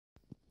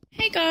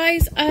Hey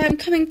guys, I'm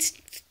coming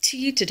to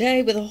you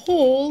today with a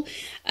haul.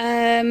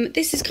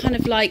 This is kind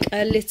of like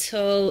a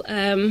little,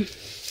 I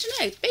don't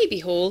know, baby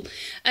haul.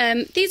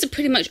 These are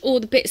pretty much all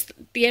the bits,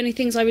 the only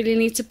things I really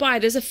need to buy.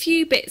 There's a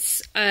few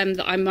bits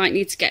that I might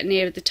need to get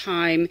near at the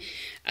time.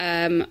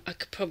 I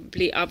could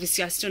probably,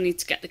 obviously I still need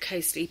to get the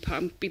co-sleeper.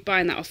 I'll be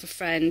buying that off a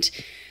friend.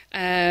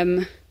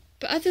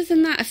 But other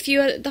than that,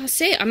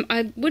 that's it.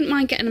 I wouldn't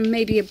mind getting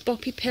maybe a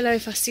boppy pillow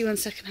if I see one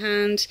second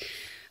hand.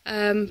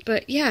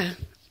 But yeah,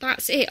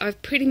 that's it.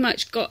 I've pretty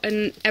much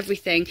gotten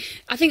everything.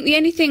 I think the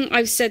only thing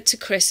I've said to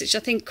Chris, which I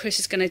think Chris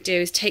is going to do,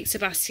 is take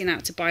Sebastian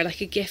out to buy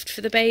like a gift for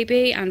the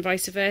baby and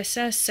vice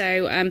versa.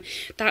 So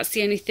that's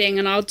the only thing,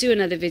 and I'll do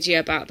another video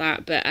about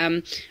that. But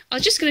I'm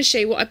just going to show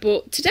you what I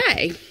bought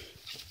today.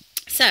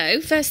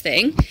 So first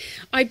thing,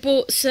 I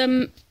bought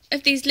some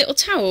of these little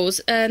towels,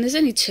 and there's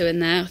only two in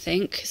there, I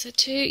think. Is there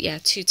two? Yeah,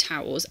 two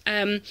towels.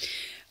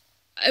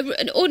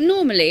 Or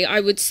normally I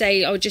would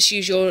say I would just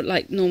use your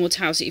like normal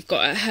towels that you've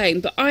got at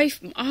home, but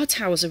our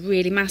towels are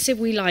really massive.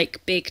 We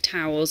like big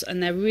towels,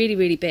 and they're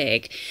really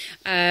big,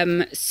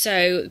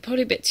 so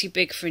probably a bit too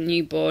big for a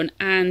newborn.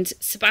 And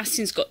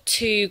Sebastian's got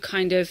two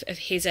kind of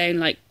his own,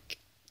 like,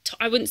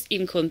 I wouldn't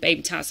even call them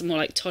baby towels, they're more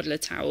like toddler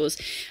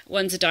towels.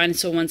 One's a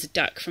dinosaur, one's a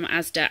duck from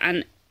Asda,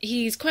 and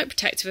he's quite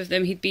protective of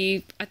them.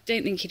 I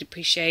don't think he'd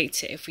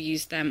appreciate it if we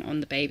used them on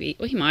the baby.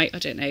 Or he might, I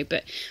don't know,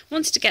 but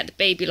wanted to get the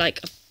baby like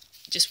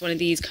just one of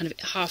these kind of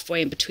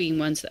halfway in between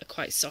ones that are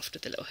quite soft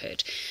with a little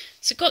hood.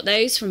 So got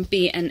those from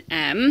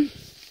B&M.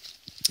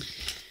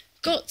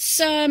 Got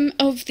some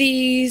of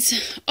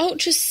these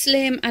ultra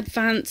slim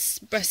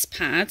advanced breast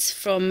pads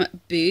from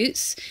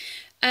Boots.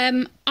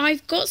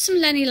 I've got some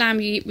Lenny Lamb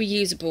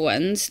reusable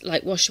ones,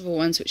 like washable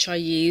ones, which I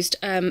used,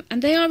 and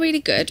they are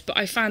really good, but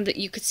I found that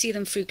you could see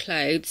them through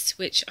clothes,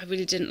 which I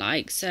really didn't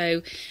like.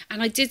 So,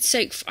 and I did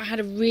soak, I had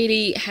a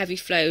really heavy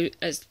flow,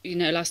 as you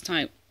know, last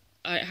time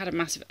I had a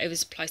massive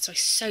oversupply, so I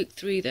soaked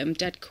through them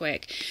dead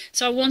quick.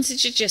 So I wanted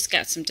to just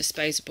get some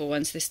disposable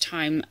ones this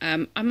time.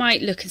 I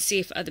might look and see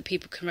if other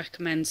people can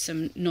recommend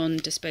some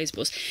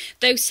non-disposables.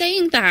 Though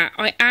saying that,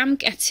 I am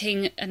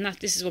getting, and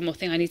this is one more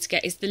thing I need to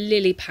get, is the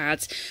Lily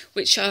pads,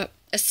 which are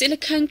a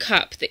silicone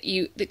cup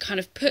that kind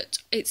of put,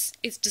 it's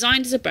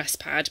designed as a breast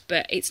pad,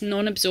 but it's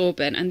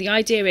non-absorbent. And the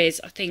idea is,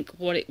 I think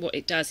what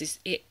it does is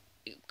it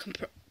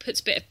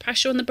puts a bit of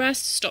pressure on the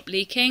breast to stop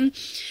leaking,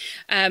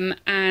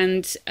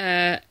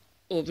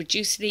 or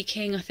reduce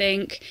leaking, I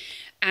think.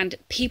 And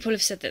people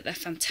have said that they're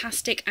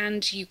fantastic,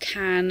 and you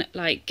can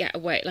like get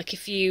away, like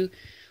if you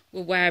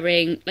were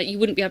wearing, like you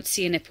wouldn't be able to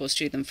see your nipples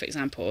through them, for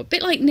example, a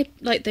bit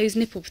like those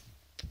nipple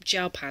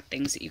gel pad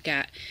things that you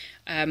get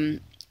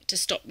to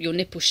stop your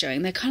nipples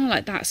showing. They're kind of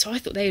like that, so I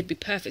thought they would be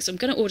perfect. So I'm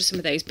going to order some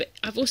of those, but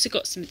I've also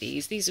got some of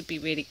these would be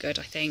really good,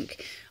 I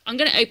think. I'm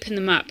going to open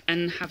them up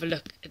and have a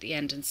look at the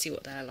end and see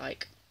what they're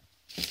like.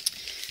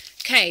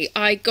 Okay,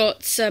 I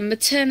got some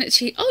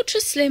ultra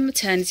slim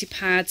maternity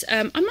pads.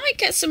 I might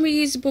get some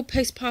reusable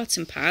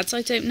postpartum pads.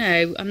 I don't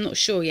know. I'm not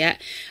sure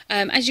yet.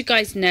 As you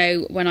guys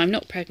know, when I'm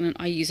not pregnant,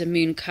 I use a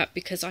Moon cup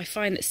because I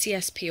find that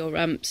CSP or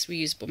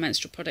reusable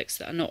menstrual products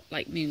that are not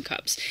like Moon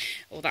cups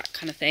or that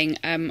kind of thing,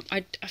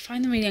 I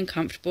find them really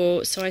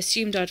uncomfortable. So I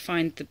assumed I'd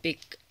find the big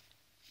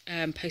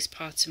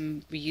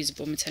postpartum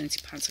reusable maternity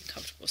pads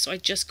uncomfortable, so I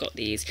just got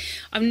these.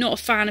 I'm not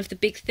a fan of the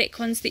big thick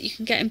ones that you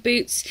can get in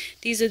Boots.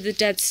 These are the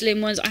dead slim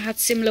ones. I had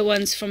similar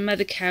ones from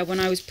Mothercare when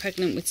I was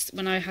pregnant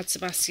when I had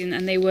Sebastian,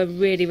 and they were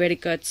really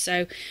good.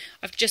 So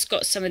I've just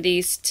got some of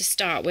these to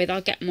start with. I'll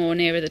get more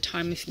nearer the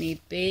time if need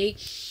be.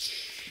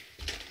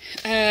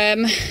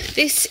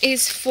 This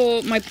is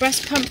for my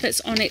breast pump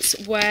that's on its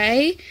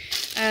way.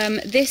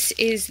 This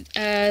is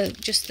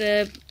just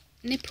the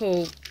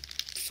nipple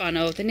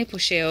funnel, the nipple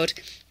shield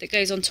that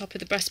goes on top of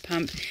the breast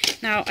pump.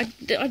 Now, I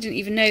didn't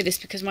even know this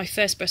because my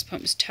first breast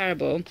pump was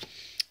terrible,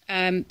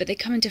 but they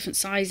come in different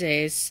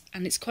sizes,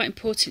 and it's quite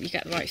important you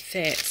get the right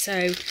fit.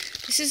 So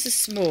this is a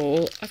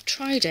small. I've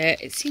tried it.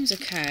 It seems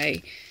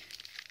okay.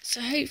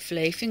 So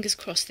hopefully, fingers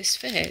crossed, this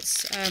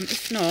fits.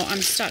 If not,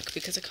 I'm stuck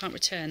because I can't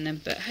return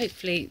them. But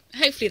hopefully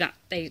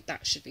that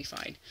should be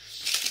fine.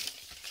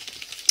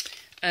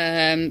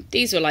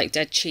 These were like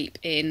dead cheap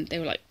they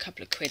were like a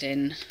couple of quid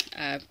in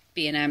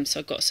B&M,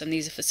 so I got some.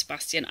 These are for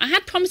Sebastian. I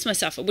had promised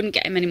myself I wouldn't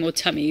get him any more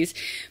tummies,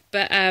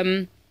 but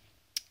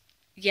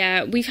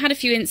yeah, we've had a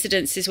few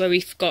incidences where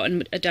we've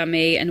gotten a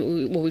dummy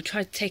and we've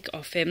tried to take it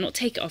off him, not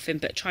take it off him,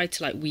 but tried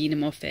to like wean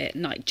him off it,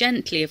 and like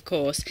gently, of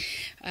course,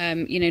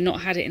 you know,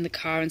 not had it in the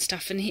car and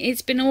stuff, and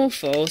it's been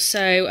awful.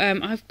 So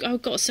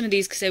I've got some of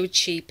these because they were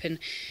cheap, and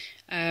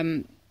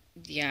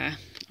yeah,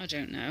 I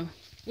don't know.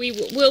 We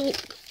will,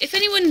 if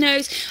anyone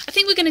knows, I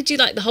think we're going to do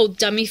like the whole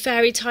dummy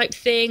fairy type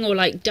thing, or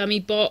like dummy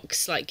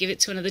box, like give it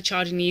to another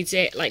child who needs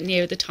it, like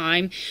nearer the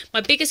time.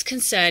 My biggest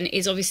concern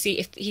is obviously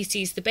if he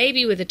sees the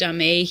baby with a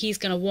dummy, he's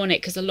going to want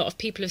it, because a lot of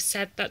people have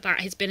said that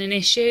has been an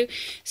issue.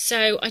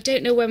 So I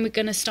don't know when we're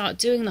going to start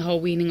doing the whole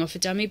weaning off a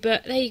dummy,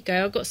 but there you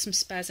go. I've got some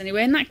spares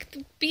anyway, and that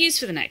could be used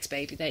for the next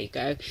baby. There you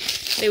go.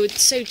 They were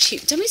so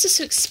cheap. Dummies are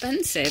so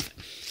expensive.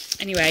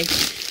 Anyway,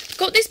 I've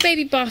got this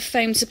baby bath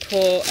foam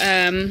support.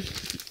 A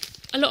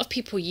lot of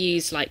people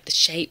use like the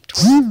shaped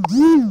ones.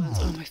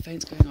 Oh, my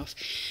phone's going off.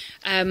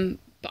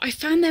 But I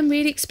found them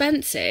really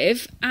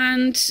expensive,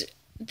 and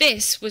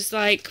this was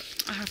like,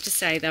 I have to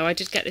say though, I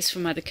did get this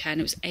from Mothercare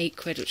and it was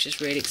 £8, which is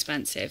really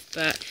expensive,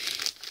 but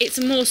it's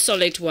a more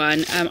solid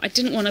one. I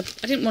didn't want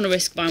to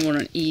risk buying one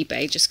on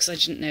eBay just because I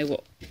didn't know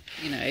what,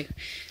 you know,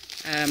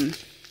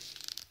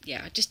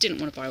 yeah, I just didn't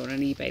want to buy one on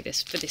eBay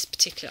for this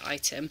particular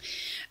item.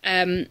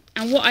 And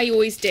what I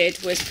always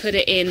did was put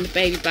it in the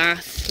baby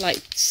bath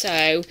like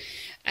so.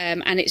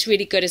 And it's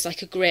really good as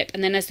like a grip,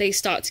 and then as they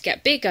start to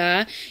get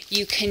bigger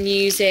you can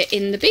use it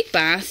in the big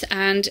bath,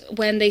 and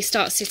when they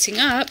start sitting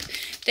up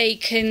they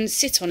can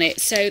sit on it.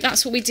 So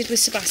that's what we did with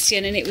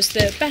Sebastian, and it was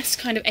the best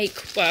kind of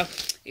well,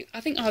 I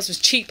think ours was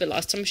cheaper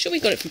last time. I'm sure we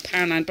got it from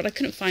Poundland, but I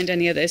couldn't find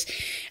any others,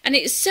 and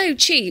it's so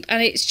cheap,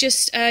 and it's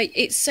just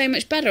it's so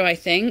much better, I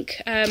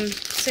think.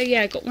 So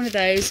yeah, I got one of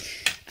those,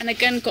 and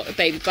again got a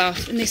baby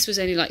bath, and this was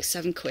only like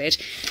 £7.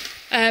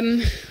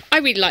 I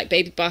really like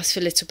baby baths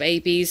for little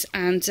babies,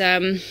 and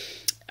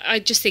I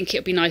just think it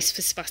would be nice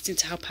for Sebastian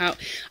to help out.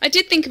 I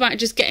did think about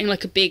just getting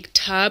like a big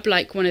tub,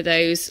 like one of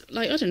those,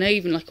 like, I don't know,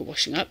 even like a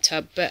washing up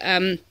tub, but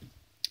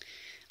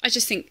I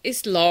just think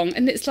it's long,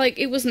 and it's like,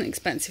 it wasn't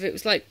expensive, it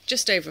was like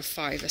just over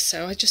 £5 or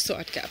so. I just thought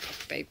I'd get a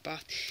proper baby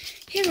bath.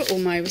 Here are all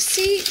my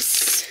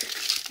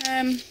receipts.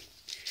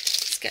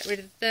 Let's get rid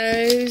of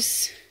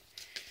those.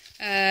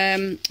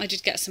 I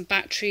did get some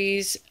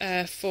batteries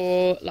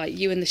for like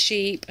You and the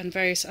Sheep and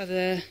various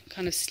other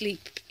kind of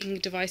sleeping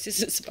devices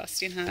that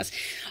Sebastian has.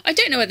 I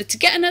don't know whether to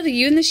get another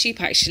You and the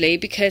Sheep actually,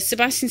 because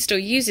Sebastian still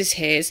uses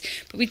his,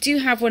 but we do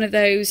have one of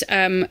those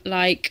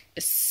like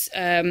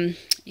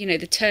you know,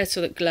 the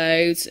turtle that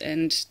glows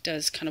and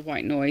does kind of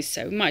white noise,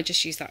 so we might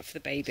just use that for the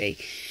baby.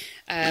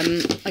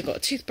 I got a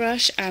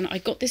toothbrush, and I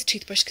got this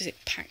toothbrush because it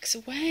packs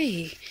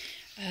away.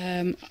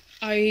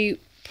 I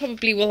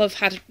probably will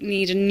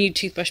need a new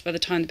toothbrush by the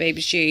time the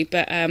baby's due,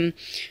 but I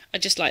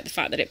just like the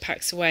fact that it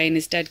packs away and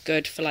is dead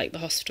good for like the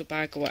hospital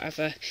bag or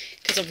whatever,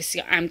 because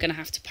obviously I am going to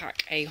have to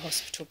pack a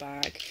hospital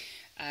bag,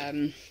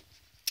 and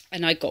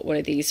I got one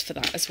of these for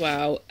that as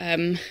well.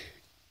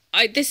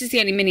 This is the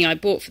only mini I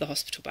bought for the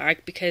hospital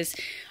bag, because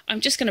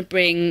I'm just going to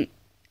bring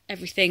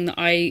everything that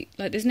I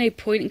like. There's no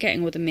point in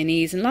getting all the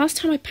minis, and last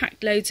time I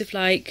packed loads of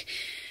like,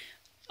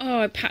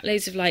 I packed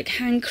loads of like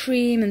hand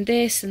cream and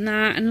this and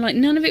that, and like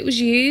none of it was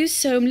used,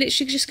 so I'm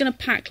literally just going to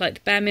pack like the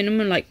bare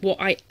minimum, like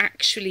what I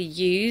actually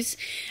use,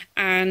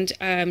 and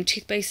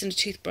toothpaste and a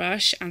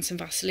toothbrush and some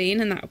Vaseline,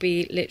 and that'll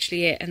be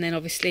literally it. And then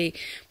obviously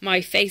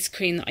my face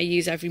cream that I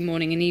use every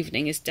morning and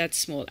evening is dead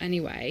small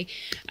anyway.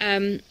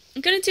 I'm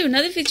going to do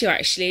another video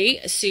actually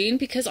soon,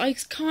 because I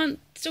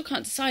still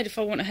can't decide if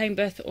I want a home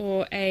birth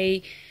or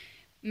a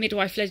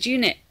midwife-led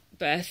unit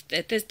birth.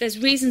 There's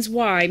reasons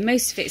why.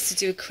 Most of it is to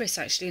do with Chris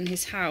actually in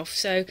his health,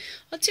 so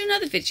I'll do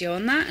another video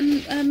on that,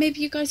 and maybe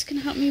you guys can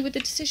help me with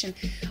the decision.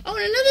 Oh,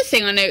 and another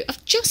thing I know,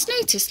 I've just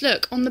noticed,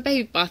 look, on the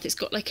baby bath it's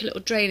got like a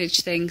little drainage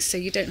thing, so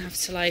you don't have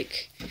to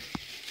like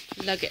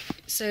lug it.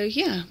 So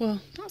yeah,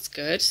 well, that's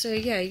good. So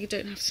yeah, you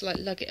don't have to like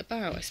lug it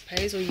about, I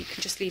suppose, or you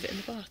can just leave it in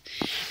the bath.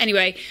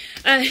 Anyway,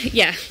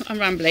 yeah, I'm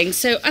rambling.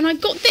 So, and I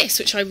got this,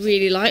 which I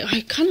really like.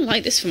 I kind of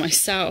like this for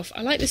myself.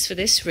 I like this for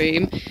this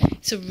room.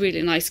 It's a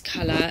really nice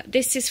colour.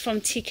 This is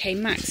from TK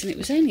Maxx, and it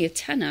was only a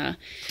tenner,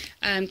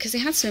 because they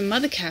had some in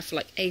Mothercare for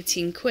like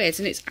 18 quid,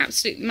 and it's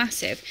absolutely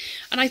massive.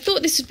 And I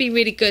thought this would be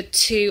really good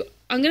to,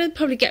 I'm going to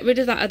probably get rid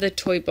of that other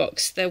toy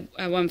box, the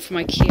one from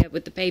IKEA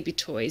with the baby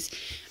toys,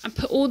 and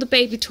put all the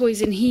baby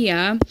toys in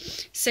here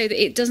so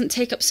that it doesn't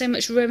take up so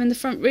much room in the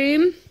front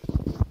room.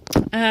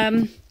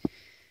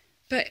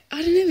 But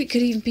I don't know, it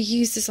could even be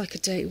used as like a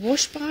dirty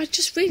wash, but I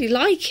just really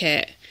like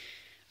it.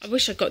 I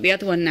wish I got the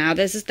other one now.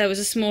 There was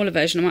a smaller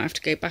version. I might have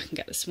to go back and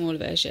get the smaller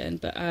version,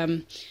 but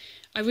I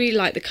really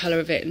like the colour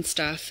of it and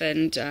stuff.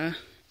 And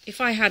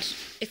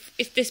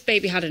if this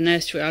baby had a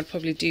nursery, I'd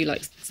probably do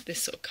like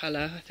this sort of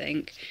colour, I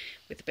think,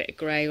 with a bit of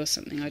grey or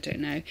something, I don't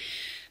know.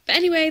 But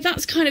anyway,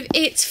 that's kind of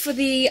it for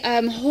the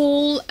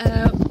haul.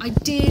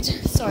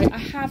 I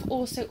have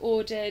also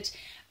ordered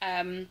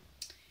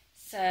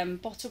some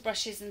bottle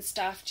brushes and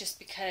stuff, just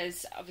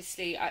because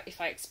obviously if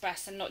I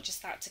express, and not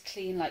just that, to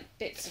clean like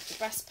bits of the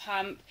breast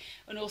pump.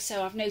 And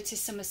also I've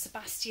noticed some of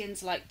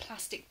Sebastian's like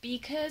plastic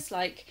beakers,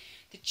 like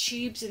the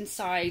tubes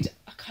inside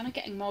are kind of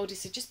getting mouldy,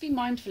 so just be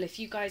mindful if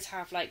you guys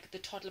have like the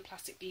toddler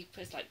plastic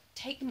beakers, like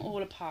take them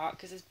all apart,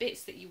 because there's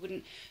bits that you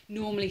wouldn't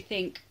normally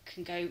think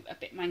can go a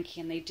bit manky,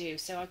 and they do.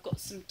 So I've got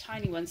some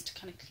tiny ones to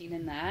kind of clean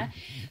in there,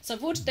 so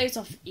I've ordered those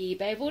off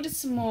eBay. I've ordered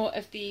some more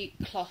of the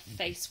cloth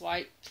face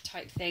wipe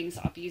type things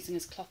that I'll be using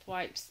as cloth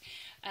wipes.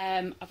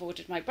 I've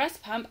ordered my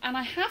breast pump, and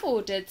I have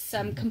ordered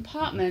some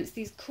compartments,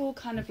 these cool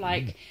kind of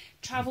like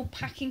travel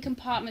packing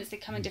compartments. They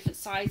come in different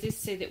sizes,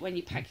 so that when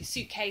you pack your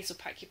suitcase or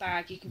pack your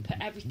bag, you can put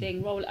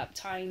everything, roll it up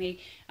tiny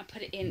and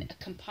put it in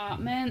a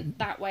compartment.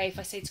 That way, if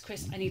I say to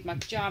Chris I need my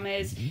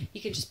pyjamas,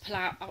 you can just pull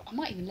out, I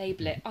might even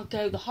label it, I'll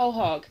go the whole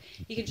hog,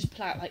 you can just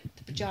pull out like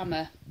the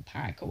pyjama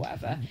pack or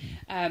whatever.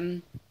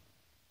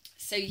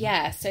 So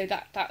yeah, so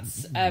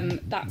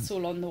that's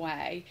all on the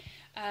way.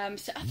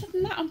 So other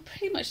than that, I'm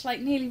pretty much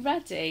like nearly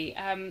ready.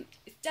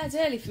 It's dead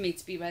early for me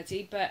to be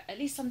ready, but at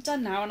least I'm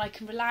done now and I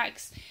can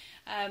relax.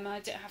 I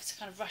don't have to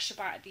kind of rush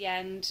about at the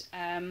end.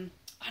 And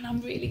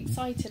I'm really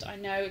excited. I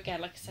know,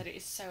 again, like I said, it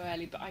is so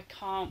early, but I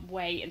can't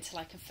wait until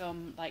I can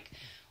film like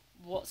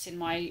what's in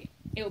my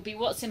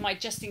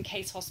just in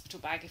case hospital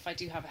bag if I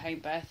do have a home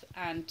birth,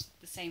 and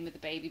the same with the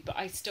baby. But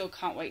I still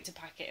can't wait to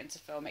pack it and to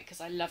film it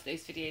because I love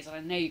those videos and I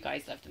know you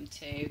guys love them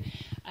too.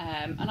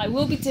 And I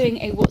will be doing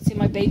a what's in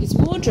my baby's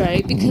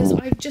wardrobe because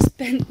I've just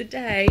spent the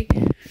day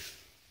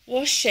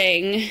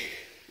washing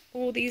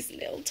all these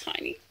little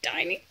tiny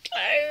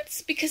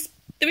clothes, because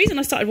the reason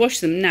I started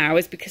washing them now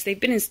is because they've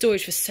been in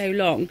storage for so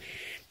long.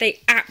 They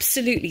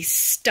absolutely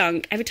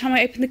stunk. Every time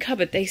I opened the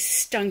cupboard, they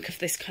stunk of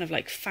this kind of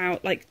like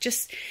foul, like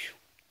just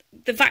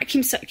the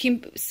vacuum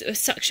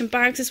suction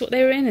bags is what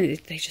they were in, and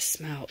they just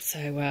smelled.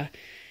 So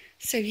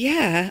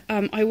yeah,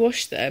 I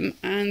washed them,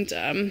 and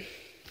I'm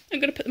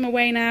gonna put them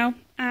away now,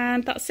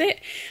 and that's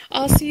it.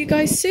 I'll see you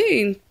guys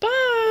soon.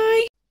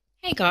 Bye.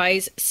 Hey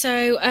guys,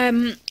 so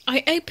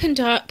I opened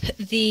up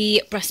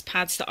the breast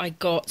pads that I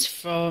got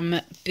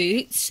from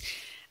Boots,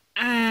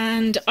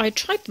 and I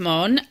tried them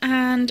on,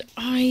 and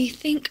I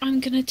think I'm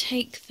going to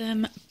take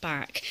them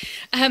back.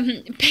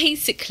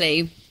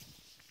 Basically,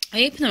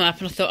 I opened them up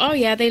and I thought, oh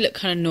yeah, they look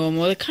kind of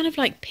normal. They're kind of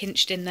like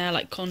pinched in there,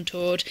 like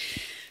contoured.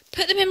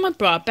 Put them in my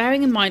bra,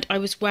 bearing in mind I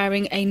was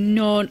wearing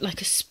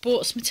like a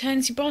sports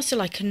maternity bra, so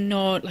like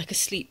a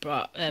sleep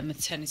bra,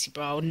 maternity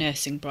bra or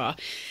nursing bra.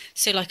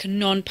 So like a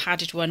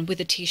non-padded one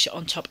with a t-shirt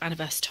on top and a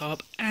vest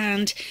top.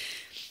 And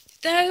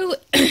though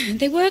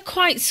they were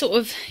quite sort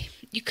of,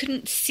 you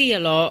couldn't see a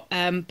lot,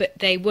 but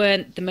they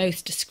weren't the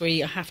most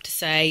discreet, I have to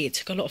say. It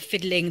took a lot of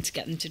fiddling to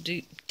get them to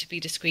be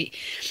discreet.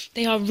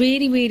 They are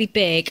really, really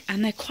big,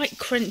 and they're quite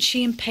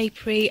crunchy and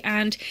papery,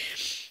 and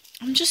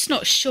I'm just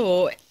not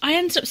sure. I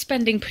ended up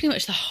spending pretty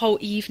much the whole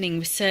evening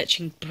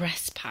researching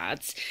breast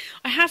pads.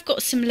 I have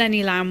got some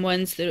Lenny Lamb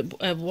ones, that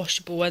are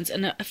washable ones,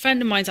 and a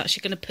friend of mine's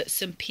actually going to put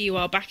some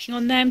PUR backing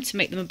on them to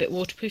make them a bit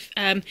waterproof,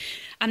 and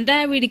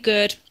they're really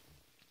good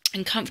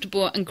and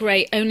comfortable and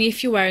great only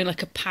if you're wearing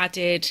like a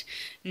padded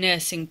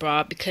nursing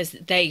bra, because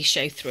they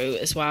show through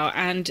as well.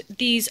 And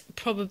these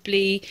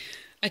probably,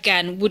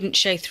 again, wouldn't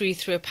show through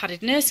a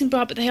padded nursing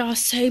bra, but they are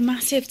so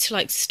massive to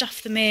like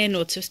stuff them in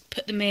or to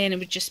put them in. It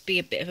would just be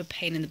a bit of a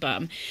pain in the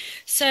bum.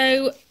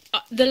 So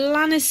the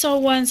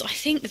Lanisol ones, I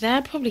think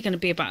they're probably going to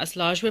be about as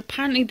large, but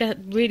apparently they're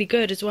really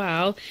good as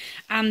well.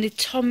 And the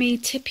Tommy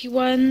Tippy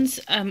ones,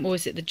 or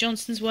is it the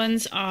Johnson's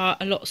ones, are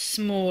a lot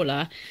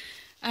smaller.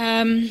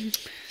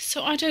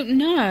 So I don't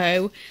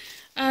know.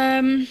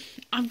 I'm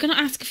going to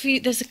ask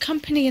if there's a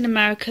company in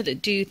America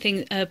that do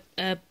things, oh,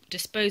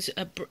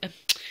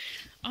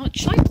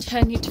 should I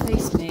turn you to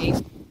face me?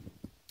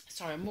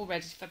 Sorry, I'm all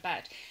ready for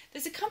bed.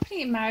 There's a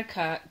company in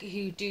America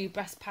who do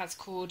breast pads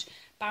called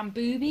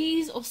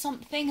Bamboobies or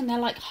something, and they're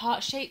like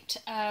heart-shaped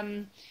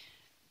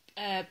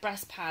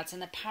breast pads,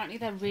 and apparently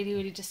they're really,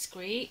 really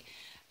discreet.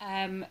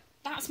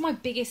 That's my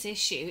biggest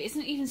issue. It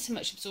isn't even so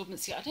much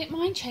absorbency. I don't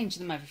mind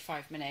changing them every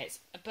 5 minutes,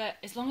 but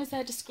as long as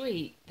they're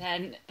discreet,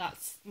 then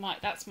that's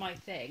my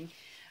thing.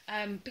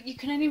 But you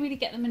can only really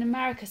get them in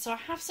America. So I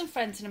have some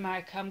friends in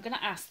America. I'm going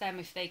to ask them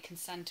if they can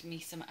send me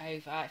some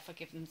over, if I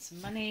give them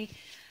some money.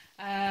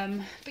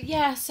 But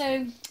yeah,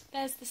 so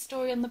there's the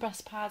story on the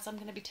breast pads. I'm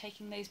going to be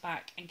taking those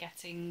back and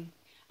getting...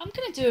 I'm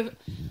going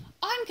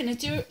to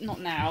do, not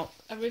now,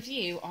 a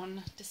review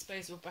on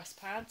disposable breast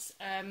pads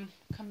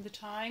come the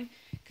time.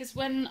 Because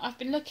when I've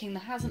been looking,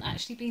 there hasn't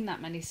actually been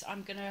that many. So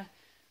I'm going to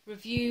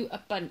review a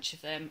bunch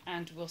of them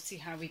and we'll see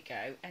how we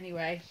go.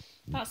 Anyway,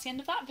 that's the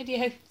end of that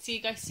video. See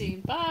you guys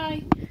soon.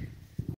 Bye.